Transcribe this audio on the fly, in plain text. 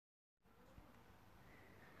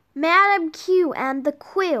Madam Q and the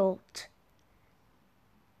quilt.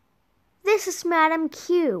 This is Madam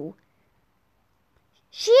Q.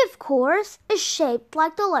 She, of course, is shaped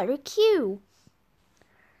like the letter Q.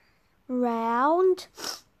 Round,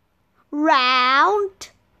 round,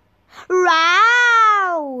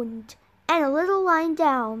 round, and a little line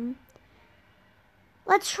down.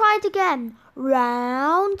 Let's try it again.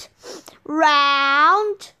 Round,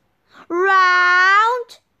 round,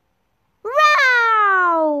 round,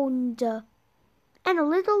 round, and a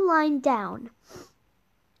little line down.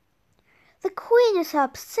 The queen is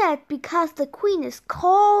upset because the queen is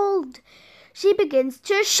cold. She begins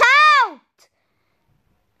to shout.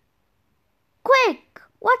 Quick,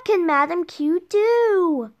 what can Madam Q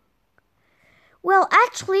do? Well,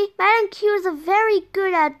 actually, Madam Q is very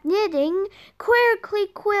good at knitting quirky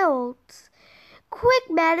quilts. Quick,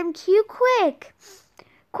 Madam Q, quick!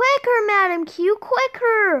 Quicker, Madam Q,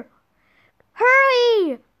 quicker!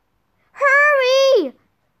 Hurry! Hurry!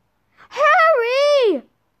 Hurry!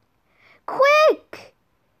 Quick!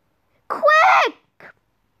 Quick!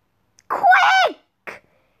 Quick!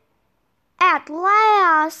 At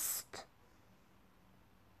last!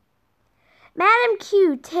 Madam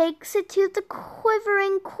Q takes it to the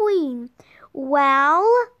quivering queen.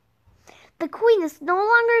 Well, the queen is no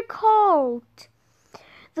longer cold.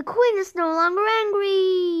 The queen is no longer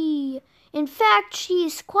angry. In fact, she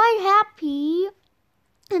is quite happy.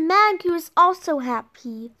 And Madam Q is also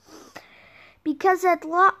happy. Because at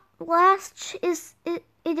last it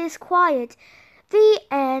is quiet. The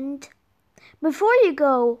end. Before you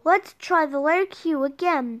go, let's try the letter Q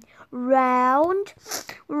again. Round,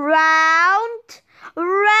 round,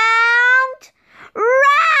 round,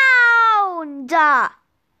 round.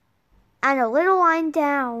 And a little line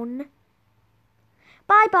down.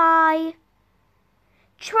 Bye-bye.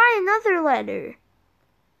 Try another letter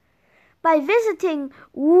by visiting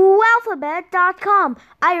walphabet.com.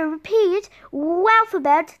 I repeat,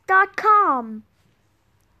 walphabet.com.